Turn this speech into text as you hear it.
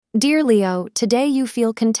Dear Leo, today you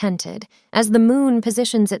feel contented as the moon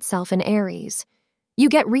positions itself in Aries. You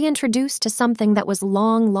get reintroduced to something that was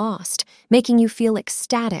long lost, making you feel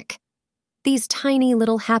ecstatic. These tiny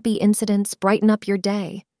little happy incidents brighten up your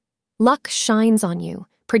day. Luck shines on you,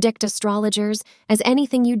 predict astrologers, as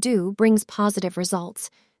anything you do brings positive results,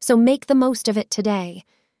 so make the most of it today.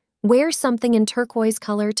 Wear something in turquoise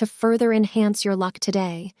color to further enhance your luck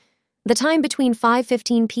today. The time between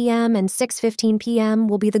 5:15 p.m. and 6:15 p.m.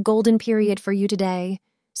 will be the golden period for you today,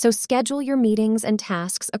 so schedule your meetings and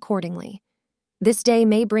tasks accordingly. This day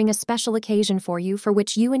may bring a special occasion for you for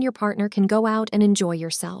which you and your partner can go out and enjoy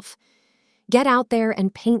yourself. Get out there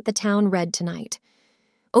and paint the town red tonight.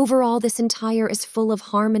 Overall, this entire is full of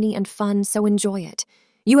harmony and fun, so enjoy it.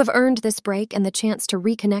 You have earned this break and the chance to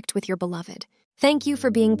reconnect with your beloved. Thank you for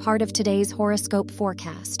being part of today's horoscope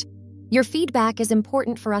forecast. Your feedback is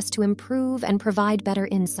important for us to improve and provide better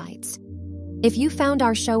insights. If you found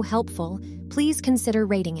our show helpful, please consider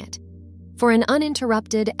rating it. For an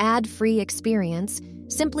uninterrupted, ad-free experience,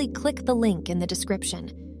 simply click the link in the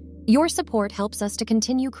description. Your support helps us to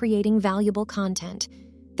continue creating valuable content.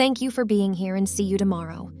 Thank you for being here and see you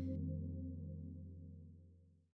tomorrow.